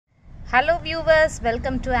Hello viewers,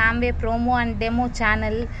 welcome to Amway promo and demo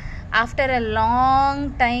channel. After a long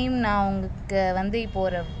time நான் உங்களுக்கு வந்து இப்போ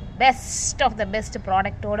ஒரு பெஸ்ட் ஆஃப் த பெஸ்ட்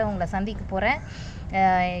ப்ராடக்ட்டோட உங்களை சந்திக்க போகிறேன்.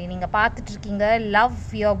 நீங்கள் பார்த்துட்டு இருக்கீங்க லவ்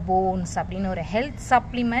யுவர் போன்ஸ் அப்படின்னு ஒரு health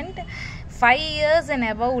supplement. 5 years and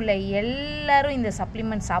above உள்ள எல்லாரும் இந்த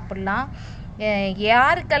சப்ளிமெண்ட் சாப்பிட்லாம்.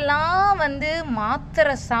 யாருக்கெல்லாம் வந்து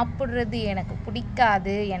மாத்திரை சாப்பிட்றது எனக்கு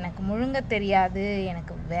பிடிக்காது, எனக்கு முழுங்க தெரியாது,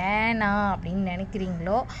 எனக்கு வேணாம் அப்படின்னு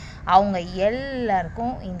நினைக்கிறீங்களோ அவங்க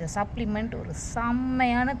எல்லாருக்கும் இந்த சப்ளிமெண்ட் ஒரு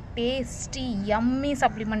செம்மையான டேஸ்டி யம்மி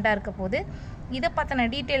சப்ளிமெண்ட்டாக இருக்க போது. இதை பற்றின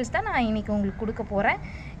டீட்டெயில்ஸ் தான் நான் இன்றைக்கி உங்களுக்கு கொடுக்க போகிறேன்.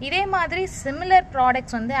 இதே மாதிரி சிமிலர்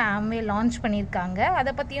ப்ராடக்ட்ஸ் வந்து ஆம்வே லான்ச் பண்ணியிருக்காங்க,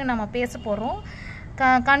 அதை பற்றியும் நம்ம பேச போகிறோம்.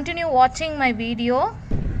 கண்டினியூ வாட்சிங் மை வீடியோ.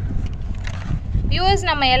 வியூவர்ஸ்,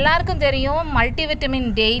 நம்ம எல்லாருக்கும் தெரியும் மல்டிவிட்டமின்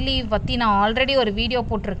டெய்லி பற்றி நான் ஆல்ரெடி ஒரு வீடியோ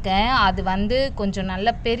போட்டிருக்கேன். அது வந்து கொஞ்சம்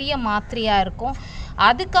நல்ல பெரிய மாத்திரையாக இருக்கும்.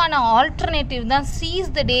 அதுக்கான ஆல்டர்னேட்டிவ் தான்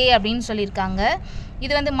சீஸ் த டே அப்படின்னு சொல்லியிருக்காங்க.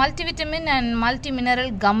 இது வந்து மல்டிவிட்டமின் அண்ட் மல்டி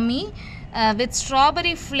மினரல் கம்மி வித்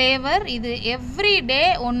ஸ்ட்ராபெரி ஃப்ளேவர். இது எவ்ரி டே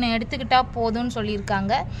ஒன்று எடுத்துக்கிட்டால் போதும்னு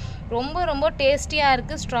சொல்லியிருக்காங்க. ரொம்ப ரொம்ப டேஸ்டியாக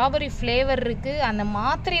இருக்குது, ஸ்ட்ராபெரி ஃப்ளேவர் இருக்குது. அந்த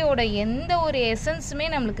மாத்திரையோட எந்த ஒரு எசன்ஸுமே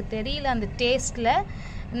நம்மளுக்கு தெரியல அந்த டேஸ்ட்டில்.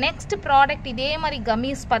 நெக்ஸ்ட் ப்ராடக்ட் இதே மாதிரி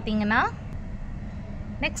கம்மீஸ் பார்த்தீங்கன்னா,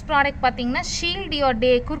 நெக்ஸ்ட் ப்ராடக்ட் பார்த்தீங்கன்னா ஷீல்ட் யுவர்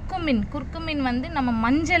டே குர்குமின் வந்து நம்ம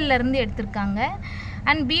மஞ்சள்லேருந்து எடுத்திருக்காங்க.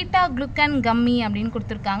 அண்ட் பீட்டா குளுக்கன் கம்மி அப்படின்னு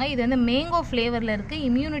கொடுத்துருக்காங்க. இது வந்து மேங்கோ ஃப்ளேவரில் இருக்குது.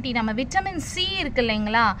 இம்யூனிட்டி, நம்ம விட்டமின் சி இருக்குது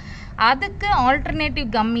இல்லைங்களா, அதுக்கு ஆல்டர்னேட்டிவ்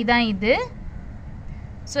கம்மி தான் இது.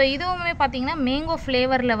 ஸோ இதுவுமே பார்த்தீங்கன்னா மேங்கோ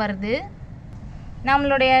ஃப்ளேவரில் வருது.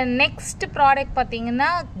 நம்மளுடைய நெக்ஸ்ட் ப்ராடக்ட் பார்த்தீங்கன்னா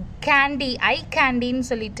ஐ கேண்டின்னு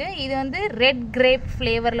சொல்லிட்டு, இது வந்து ரெட் கிரேப்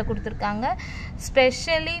ஃப்ளேவரில் கொடுத்துருக்காங்க.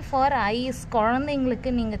 Specially for ice. குழந்தைங்களுக்கு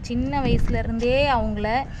நீங்கள் சின்ன வயசுலேருந்தே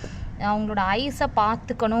அவங்களோட ஐஸை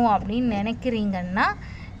பார்த்துக்கணும் அப்படின்னு நினைக்கிறீங்கன்னா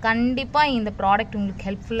கண்டிப்பாக இந்த ப்ராடக்ட் உங்களுக்கு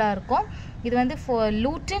ஹெல்ப்ஃபுல்லாக இருக்கும். இது வந்து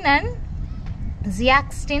லூட்டின் அண்ட்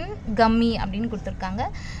ஜியாக்ஸ்டின் கம்மி அப்படின்னு கொடுத்துருக்காங்க.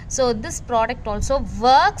 So this product also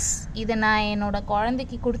works. இதை நான் என்னோடய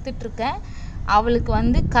குழந்தைக்கு கொடுத்துட்ருக்கேன். அவளுக்கு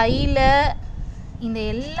வந்து கையில் இந்த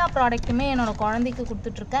எல்லா ப்ராடக்ட்டுமே என்னோடய குழந்தைக்கு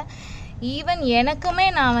கொடுத்துட்ருக்கேன். ஈவன் எனக்குமே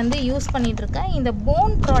நான் வந்து யூஸ் பண்ணிகிட்ருக்கேன். இந்த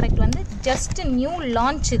போன் ப்ராடக்ட் வந்து ஜஸ்ட் நியூ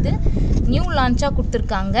லான்ச்சாக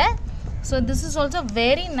கொடுத்துருக்காங்க. So this is also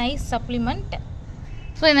very nice supplement.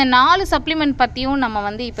 So இந்த 4 சப்ளிமெண்ட் பற்றியும் நம்ம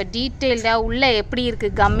வந்து இப்போ டீட்டெயில்டாக உள்ளே எப்படி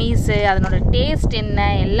இருக்குது கம்மீஸு, அதனோட டேஸ்ட் என்ன,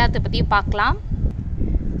 எல்லாத்த பற்றியும் பார்க்கலாம்.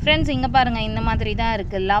 ஃப்ரெண்ட்ஸ், இங்கே பாருங்கள், இந்த மாதிரி தான்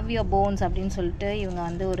இருக்குது லவ் யுவர் போன்ஸ் அப்படின்னு சொல்லிட்டு இவங்க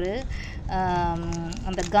வந்து ஒரு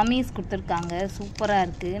அந்த கம்மீஸ் கொடுத்துருக்காங்க. சூப்பராக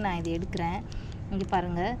இருக்குது. நான் இது எடுக்கிறேன். இங்கே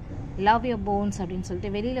பாருங்கள், லவ் யுவர் போன்ஸ் அப்படின்னு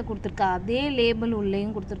சொல்லிட்டு வெளியில் கொடுத்துருக்கா அதே லேபிள்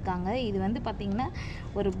உள்ளேயும் கொடுத்துருக்காங்க. இது வந்து பார்த்திங்கன்னா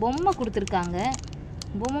ஒரு பொம்மை கொடுத்துருக்காங்க,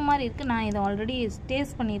 பொம்மை மாதிரி இருக்குது. நான் இதை ஆல்ரெடி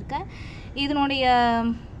டேஸ்ட் பண்ணியிருக்கேன். இதனுடைய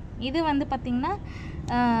இது வந்து பார்த்திங்கன்னா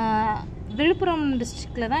விழுப்புரம்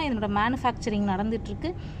டிஸ்ட்ரிக்டில் தான் இதனோட மேனுஃபேக்சரிங்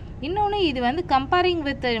நடந்துகிட்ருக்கு. இன்னொன்று, இது வந்து கம்பேரிங்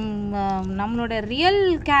வித் நம்மளோட ரியல்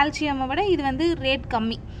கால்சியமை விட இது வந்து ரேட்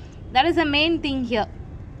கம்மி. That is a main thing here.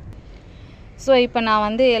 So இப்போ நான்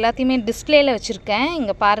வந்து எல்லாத்தையுமே டிஸ்பிளேயில் வச்சுருக்கேன்.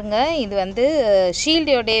 இங்கே பாருங்கள், இது வந்து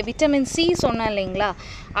shield your day vitamin C சொன்னேன் இல்லைங்களா,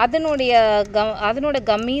 அதனோட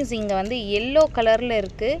கம்மீஸ் இங்கே வந்து எல்லோ கலரில்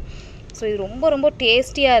இருக்குது. ஸோ இது ரொம்ப ரொம்ப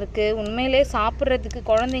டேஸ்டியாக இருக்குது. உண்மையிலே சாப்பிட்றதுக்கு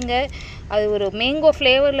குழந்தைங்க, அது ஒரு மேங்கோ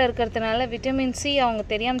ஃப்ளேவரில் இருக்கிறதுனால விட்டமின் சி அவங்க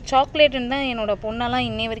தெரியாமல் சாக்லேட்டுன்னு தான் என்னோடய பொண்ணெல்லாம்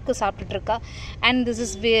இன்னை வரைக்கும் சாப்பிட்டுட்ருக்கா. And this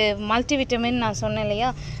is multivitamin. நான் சொன்னேன் இல்லையா,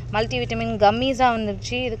 மல்டிவிட்டமின் கம்மீஸாக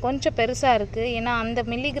வந்துருச்சு. இது கொஞ்சம் பெருசாக இருக்குது, ஏன்னா அந்த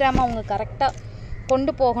மில்லிகிராம் அவங்க கரெக்டாக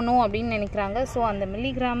கொண்டு போகணும் அப்படின்னு நினைக்கிறாங்க. ஸோ அந்த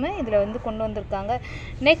மில்லிகிராமு இதில் வந்து கொண்டு வந்திருக்காங்க.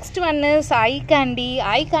 நெக்ஸ்ட் ஒன்று ஐ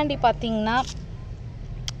கேண்டி பார்த்திங்கன்னா,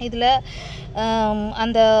 இதில்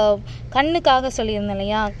அந்த கண்ணுக்காக சொல்லியிருந்தேன்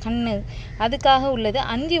இல்லையா, அதுக்காக உள்ளது.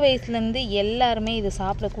 5 வயசுலேருந்து எல்லாருமே இது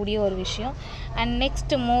சாப்பிடக்கூடிய ஒரு விஷயம். அண்ட்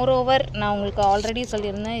நெக்ஸ்ட் மோரோவர், நான் உங்களுக்கு ஆல்ரெடி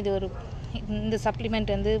சொல்லியிருந்தேன், இந்த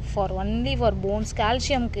சப்ளிமெண்ட் வந்து ஒன்லி ஃபார் போன்ஸ்,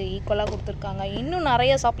 கால்சியம்க்கு ஈக்குவலாக கொடுத்துருக்காங்க. இன்னும்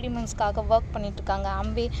நிறைய சப்ளிமெண்ட்ஸ்க்காக ஒர்க் பண்ணிகிட்ருக்காங்க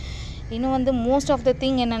ஆம்வே. இன்னும் வந்து மோஸ்ட் ஆஃப் த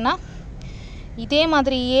திங் என்னென்னா, இதே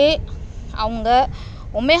மாதிரியே அவங்க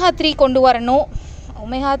ஒமேகா 3 கொண்டு வரணும்.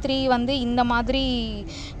 ஒமேகா 3 வந்து இந்த மாதிரி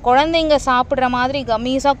குழந்தைங்க சாப்பிட்ற மாதிரி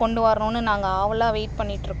கம்மீஸாக கொண்டு வரணும்னு நாங்கள் ஆவலாக வெயிட்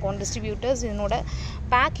பண்ணிகிட்ருக்கோம் டிஸ்ட்ரிபியூட்டர்ஸ். இதனோட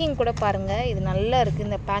பேக்கிங் கூட பாருங்கள், இது நல்லா இருக்குது.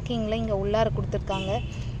 இந்த பேக்கிங்கில் இங்கே உள்ளார கொடுத்துருக்காங்க.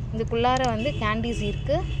 இதுக்குள்ளார வந்து கேண்டீஸ்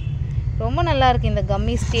இருக்குது. ரொம்ப நல்லாயிருக்கு இந்த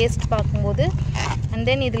கம்மீஸ் டேஸ்ட் பார்க்கும்போது. அண்ட்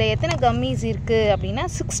தென் இதில் எத்தனை கம்மீஸ் இருக்குது அப்படின்னா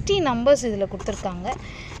 60 நம்பர்ஸ் இதில் கொடுத்துருக்காங்க.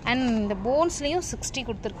 அண்ட் இந்த போன்ஸ்லேயும் 60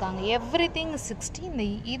 கொடுத்துருக்காங்க. Every thing 60. இந்த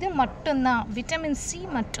இது மட்டும்தான் விட்டமின் சி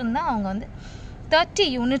மட்டும்தான் அவங்க வந்து 30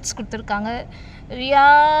 யூனிட்ஸ் கொடுத்துருக்காங்க.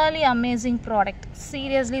 Really amazing product.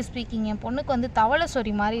 Seriously speaking, என் பொண்ணுக்கு வந்து தவளை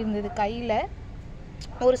சொறி மாதிரி இருந்தது கையில்.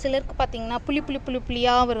 ஒரு சிலருக்கு பார்த்திங்கன்னா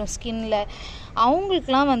புளியாக வரும் ஸ்கின்ல.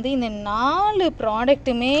 அவங்களுக்குலாம் வந்து இந்த 4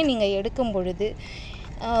 ப்ராடக்ட்டுமே நீங்கள் எடுக்கும் பொழுது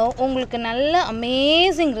உங்களுக்கு நல்ல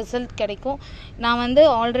அமேசிங் ரிசல்ட் கிடைக்கும். நான் வந்து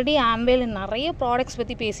ஆல்ரெடி ஆம்வேல நிறைய ப்ராடக்ட்ஸ்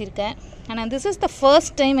பற்றி பேசியிருக்கேன். ஆனால் this is the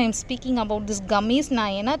first time I am speaking about this gummies.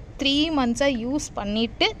 நான் ஏன்னா 3 மந்த்ஸாக யூஸ்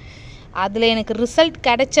பண்ணிவிட்டு அதில் எனக்கு ரிசல்ட்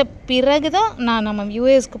கிடைச்ச பிறகு தான் நான் நம்ம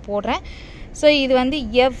வியூவர்ஸ்க்கு போடுறேன். ஸோ இது வந்து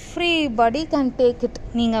எவ்ரிபடி கேன் டேக் இட்.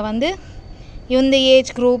 நீங்கள் வந்து இந்த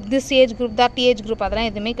age group, this age group, that age group அதெல்லாம்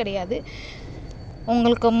எதுவுமே கிடையாது.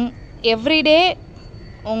 உங்களுக்கு எவ்ரிடே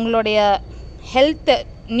உங்களுடைய ஹெல்த்து,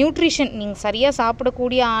 நியூட்ரிஷன் நீங்கள் சரியாக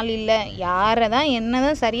சாப்பிடக்கூடிய ஆள் இல்லை, யாரை தான் என்ன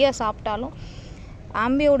தான் சரியாக சாப்பிட்டாலும்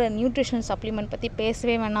ஆம்பேயோட நியூட்ரிஷனல் சப்ளிமெண்ட் பற்றி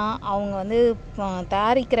பேசவே வேணாம். அவங்க வந்து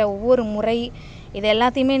தயாரிக்கிற ஒவ்வொரு முறை இது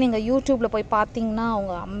எல்லாத்தையுமே நீங்கள் யூடியூப்பில் போய் பார்த்தீங்கன்னா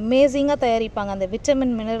அவங்க அமேசிங்காக தயாரிப்பாங்க. அந்த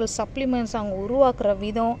விட்டமின் மினரல் சப்ளிமெண்ட்ஸ் அவங்க உருவாக்குற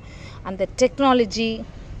விதம், அந்த டெக்னாலஜி,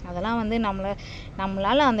 அதெல்லாம் வந்து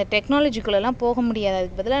நம்மளால் அந்த டெக்னாலஜிக்குள்ளெல்லாம் போக முடியாது.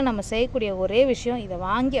 அதுக்கு பதிலாக நம்ம செய்யக்கூடிய ஒரே விஷயம் இதை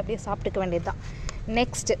வாங்கி அப்படியே சாப்பிட்டுக்க வேண்டியது தான்.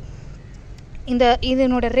 நெக்ஸ்ட்டு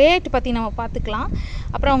இதனோட ரேட் பற்றி நம்ம பார்த்துக்கலாம்.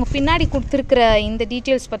 அப்புறம் அவங்க பின்னாடி கொடுத்துருக்குற இந்த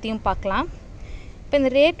டீட்டெயில்ஸ் பற்றியும் பார்க்கலாம். இப்போ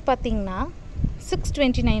இந்த ரேட் பார்த்திங்கன்னா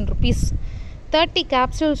 629 ருபீஸ். 30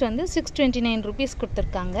 கேப்சூல்ஸ் வந்து 629 ருபீஸ்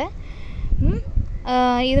கொடுத்துருக்காங்க.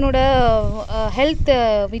 இதனோட ஹெல்த்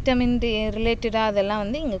விட்டமின் ரிலேட்டடாக அதெல்லாம்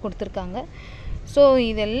வந்து இங்கே கொடுத்துருக்காங்க. ஸோ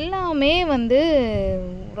இதெல்லாமே வந்து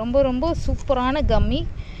ரொம்ப ரொம்ப சூப்பரான கம்மி.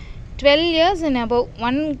 12 years and above,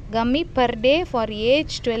 1 gummy per day for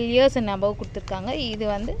age 12 years and above கொடுத்துருக்காங்க. இது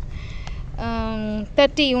வந்து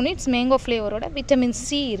 30 units மேங்கோ ஃப்ளேவரோட விட்டமின்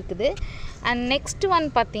சி இருக்குது. அண்ட் நெக்ஸ்ட் ஒன்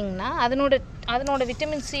பார்த்திங்கன்னா அதனோட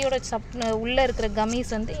விட்டமின் சியோட உள்ளே இருக்கிற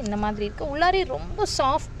கம்மிஸ் வந்து இந்த மாதிரி இருக்குது. உள்ளாரி ரொம்ப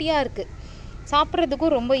சாஃப்டியாக இருக்குது,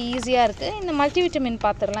 சாப்பிட்றதுக்கும் ரொம்ப ஈஸியாக இருக்குது. இந்த மல்டிவிட்டமின்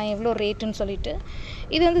பார்த்துடலாம் எவ்வளோ ரேட்டுன்னு சொல்லிட்டு.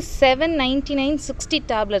 இது வந்து 799 60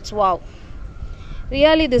 tablets. Wow,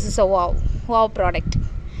 really this is a wow product.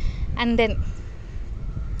 And then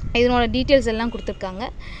இதனோட டீட்டெயில்ஸ் எல்லாம் கொடுத்துருக்காங்க.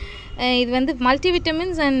 இது வந்து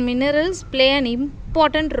multivitamins and minerals play an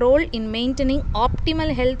important role in maintaining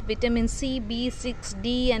optimal health. Vitamin C, B6,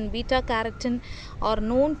 D and beta carotene are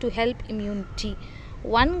known to help immunity.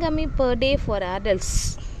 1 gummy per day for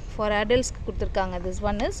adultsக்கு கொடுத்துருக்காங்க. This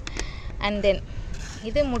one is. And then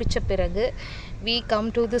இது முடித்த பிறகு we come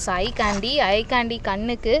to this I candy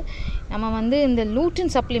கண்ணுக்கு நம்ம வந்து இந்த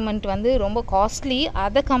lutein supplement வந்து ரொம்ப காஸ்ட்லி.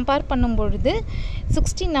 அதை கம்பேர் பண்ணும் பொழுது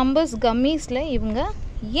 60 numbers கம்மீஸில் இவங்க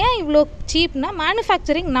ஏன் இவ்வளோ சீப்னா,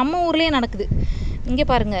 மேனுஃபேக்சரிங் நம்ம ஊர்லேயே நடக்குது. இங்கே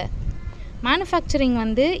பாருங்கள், மேனுஃபேக்சரிங்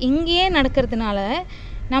வந்து இங்கேயே நடக்கிறதுனால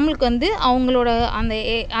நம்மளுக்கு வந்து அவங்களோட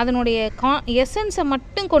அதனுடைய எசன்ஸை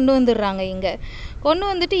மட்டும் கொண்டு வந்துடுறாங்க. இங்கே கொண்டு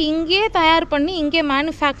வந்துட்டு இங்கேயே தயார் பண்ணி இங்கே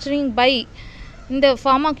மேனுஃபேக்சரிங் பை இந்த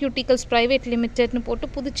ஃபார்மாக்யூட்டிக்கல்ஸ் பிரைவேட் லிமிடெட்னு போட்டு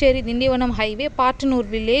Puducherry Tindivanam highway, பாட்டனூர்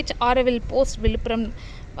village, Auroville post, Villupuram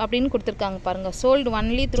அப்படின்னு கொடுத்துருக்காங்க பாருங்கள். Sold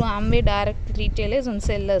only through Amway direct retailers and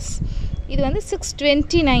sellers. இது வந்து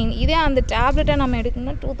 629. இதே அந்த டேப்லெட்டை நம்ம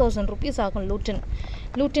எடுக்கணும்னா 2000 ருபீஸ் ஆகும்.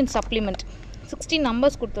 லூட்டின் சப்ளிமெண்ட் 60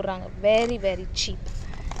 numbers கொடுத்துட்றாங்க. Very very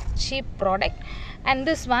cheap product. And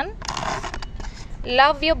this one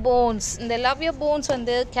love your bones. இந்த லவ் யோர் போன்ஸ்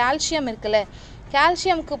வந்து கால்சியம் இருக்குல்ல,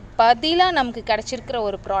 கால்சியமுக்கு பதிலாக நமக்கு கிடச்சிருக்கிற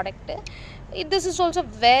ஒரு product. This is also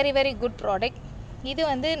very very good product. இது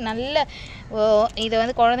வந்து நல்ல இதை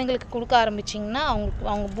வந்து குழந்தைங்களுக்கு கொடுக்க ஆரம்பிச்சிங்கன்னா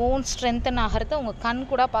அவங்க போன் ஸ்ட்ரென்த்தன் ஆகிறத உங்கள் கண்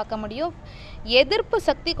கூட பார்க்க முடியும். எதிர்ப்பு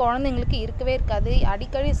சக்தி குழந்தைங்களுக்கு இருக்கவே இருக்காது,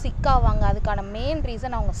 அடிக்கடி சிக்காவாங்க. அதுக்கான மெயின்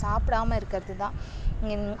ரீசன் அவங்க சாப்பிடாமல் இருக்கிறது தான்.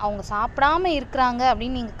 அவங்க சாப்பிடாமல் இருக்கிறாங்க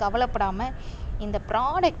அப்படின்னு நீங்கள் கவலைப்படாமல் இந்த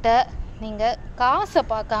ப்ராடக்டை நீங்கள் காசை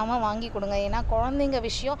பார்க்காம வாங்கி கொடுங்க. ஏன்னா குழந்தைங்க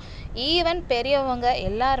விஷயம், ஈவன் பெரியவங்க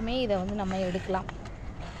எல்லாருமே இதை வந்து நம்ம எடுக்கலாம்.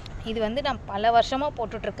 இது வந்து நான் பல வருஷமாக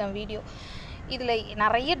போட்டுட்ருக்கேன் வீடியோ. இதில்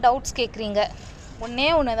நிறைய டவுட்ஸ் கேட்குறீங்க.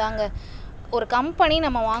 ஒன்று தாங்க, ஒரு கம்பெனி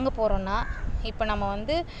நம்ம வாங்க போகிறோன்னா, இப்போ நம்ம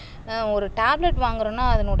வந்து ஒரு டேப்லெட் வாங்குகிறோன்னா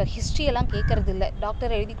அதனோட ஹிஸ்ட்ரியெல்லாம் கேட்குறது இல்லை.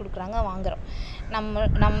 டாக்டர் எழுதி கொடுக்குறாங்க, வாங்குகிறோம்.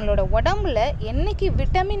 நம்மளோட உடம்புல என்றைக்கு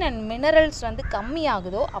விட்டமின் அண்ட் மினரல்ஸ் வந்து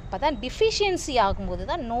கம்மியாகுதோ அப்போ தான் டிஃபிஷியன்சி ஆகும்போது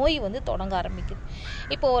தான் நோய் வந்து தொடங்க ஆரம்பிக்குது.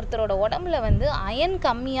 இப்போ ஒருத்தரோட உடம்புல வந்து அயன்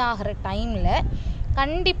கம்மியாகிற டைமில்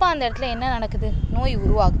கண்டிப்பாக அந்த இடத்துல என்ன நடக்குது, நோய்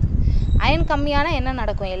உருவாகுது. அயன் கம்மியானால் என்ன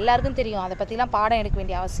நடக்கும் எல்லாருக்கும் தெரியும். அதை பற்றிலாம் பாடம் எடுக்க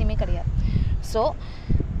வேண்டிய அவசியமே கிடையாது. ஸோ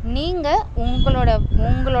நீங்கள்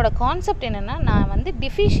உங்களோட கான்செப்ட் என்னென்னா, நான் வந்து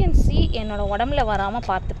டிஃபிஷியன்சி என்னோடய உடம்புல வராமல்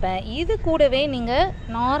பார்த்துப்பேன். இது கூடவே நீங்கள்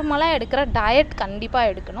நார்மலாக எடுக்கிற டயட் கண்டிப்பாக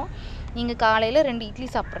எடுக்கணும். நீங்கள் காலையில் 2 இட்லி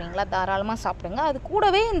சாப்பிட்றீங்களா, தாராளமாக சாப்பிடுங்க. அது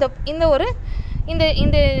கூடவே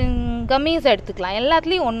இந்த கம்மீஸ் எடுத்துக்கலாம்.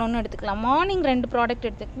 எல்லாத்துலேயும் ஒன்று எடுத்துக்கலாம். மார்னிங் 2 ப்ராடக்ட்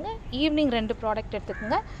எடுத்துக்கோங்க, ஈவினிங் 2 ப்ராடக்ட்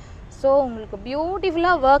எடுத்துக்கோங்க. ஸோ உங்களுக்கு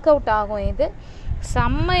பியூட்டிஃபுல்லாக ஒர்க் அவுட் ஆகும் இது.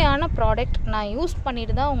 செம்மையான ப்ராடக்ட். நான் யூஸ்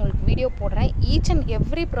பண்ணிட்டு தான் உங்களுக்கு வீடியோ போடுறேன். Each and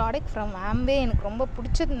every product from Amway எனக்கு ரொம்ப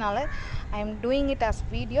பிடிச்சதுனால I am doing it as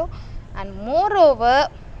video. And more over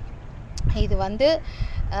இது வந்து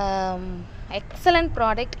எக்ஸலண்ட்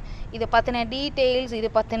ப்ராடக்ட். இதை பற்றின டீட்டெயில்ஸ், இது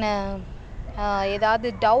பற்றின ஏதாவது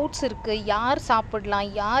டவுட்ஸ் இருக்குது, யார் சாப்பிடலாம்,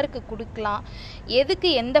 யாருக்கு கொடுக்கலாம், எதுக்கு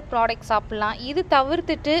எந்த ப்ராடக்ட் சாப்பிட்லாம், இது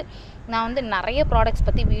தவிர்த்துட்டு நான் வந்து நிறைய ப்ராடக்ட்ஸ்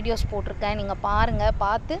பற்றி வீடியோஸ் போட்டிருக்கேன். நீங்கள் பாருங்கள்.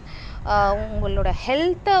 பார்த்து உங்களோட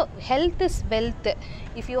health is wealth.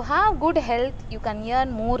 If you have good health you can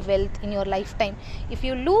earn more wealth in your lifetime. If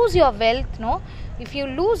you lose your wealth, if you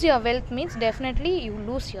lose your wealth means definitely you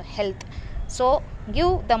lose your health. So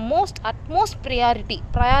give the utmost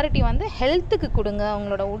priority வந்து ஹெல்த்துக்கு கொடுங்க.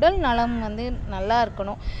 உங்களோட உடல் நலம் வந்து நல்லா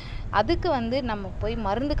இருக்கணும். அதுக்கு வந்து நம்ம போய்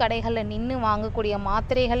மருந்து கடைகளில் நின்று வாங்கக்கூடிய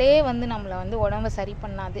மாத்திரைகளே வந்து நம்மளை வந்து உடம்பை சரி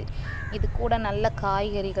பண்ணாது. இது கூட நல்ல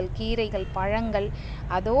காய்கறிகள், கீரைகள், பழங்கள்,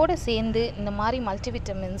 அதோடு சேர்ந்து இந்த மாதிரி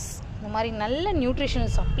மல்டிவிட்டமின்ஸ், இந்த மாதிரி நல்ல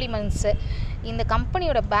நியூட்ரிஷனல் சப்ளிமெண்ட்ஸு. இந்த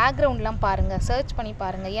கம்பெனியோட பேக்ரவுண்ட்லாம் பாருங்கள், சர்ச் பண்ணி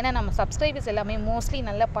பாருங்கள். ஏன்னா நம்ம சப்ஸ்கிரைபர்ஸ் எல்லாமே மோஸ்ட்லி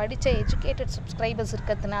நல்லா படித்த எஜுகேட்டட் சப்ஸ்கிரைபர்ஸ்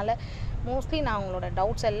இருக்கிறதுனால மோஸ்ட்லி நான் உங்களோட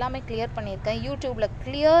டவுட்ஸ் எல்லாமே கிளியர் பண்ணியிருக்கேன். யூடியூப்பில்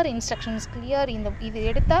கிளியர் இன்ஸ்ட்ரக்ஷன்ஸ், இது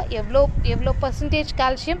எடுத்தால் எவ்வளோ பர்சன்டேஜ்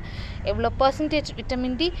கால்சியம், எவ்வளோ பர்சன்டேஜ்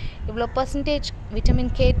விட்டமின் டி, எவ்வளோ பர்சன்டேஜ்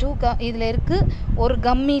விட்டமின் K2 இதில் இருக்குது ஒரு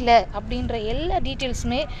கம்மியில் அப்படின்ற எல்லா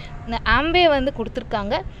டீட்டெயில்ஸுமே இந்த ஆம்வே வந்து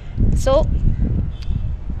கொடுத்துருக்காங்க. So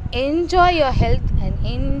enjoy your health and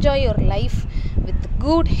enjoy your life with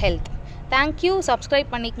good health. Thank you.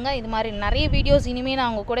 Subscribe பண்ணிக்கங்க. இது மாதிரி நிறைய வீடியோஸ் இனிமேல்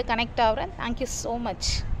நான் உங்கள் கூட கனெக்ட் ஆகிறேன். Thank you so much.